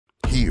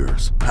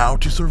Here's how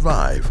to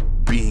survive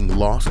being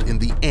lost in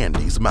the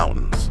Andes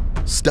Mountains.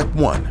 Step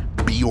 1.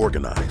 Be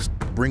organized.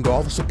 Bring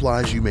all the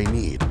supplies you may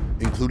need,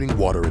 including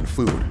water and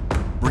food.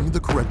 Bring the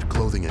correct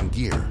clothing and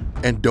gear.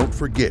 And don't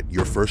forget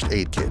your first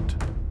aid kit.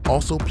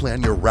 Also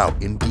plan your route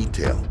in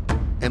detail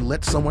and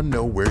let someone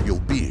know where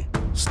you'll be.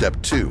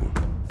 Step 2.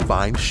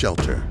 Find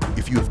shelter.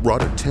 If you have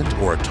brought a tent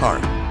or a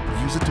tarp,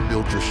 use it to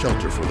build your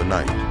shelter for the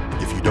night.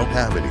 If you don't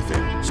have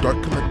anything,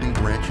 start collecting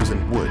branches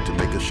and wood to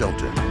make a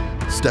shelter.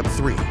 Step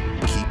 3.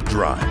 Keep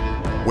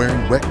dry.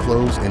 Wearing wet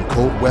clothes in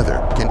cold weather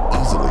can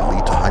easily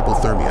lead to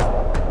hypothermia.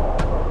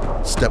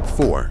 Step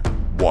 4.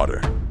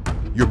 Water.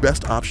 Your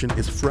best option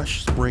is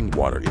fresh spring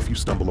water if you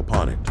stumble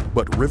upon it,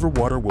 but river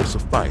water will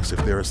suffice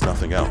if there is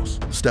nothing else.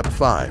 Step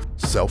 5.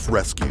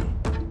 Self-rescue.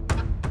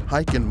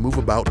 Hike and move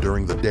about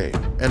during the day,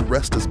 and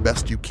rest as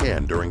best you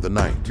can during the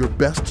night. Your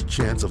best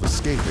chance of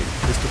escaping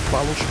is to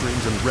follow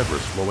streams and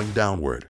rivers flowing downward.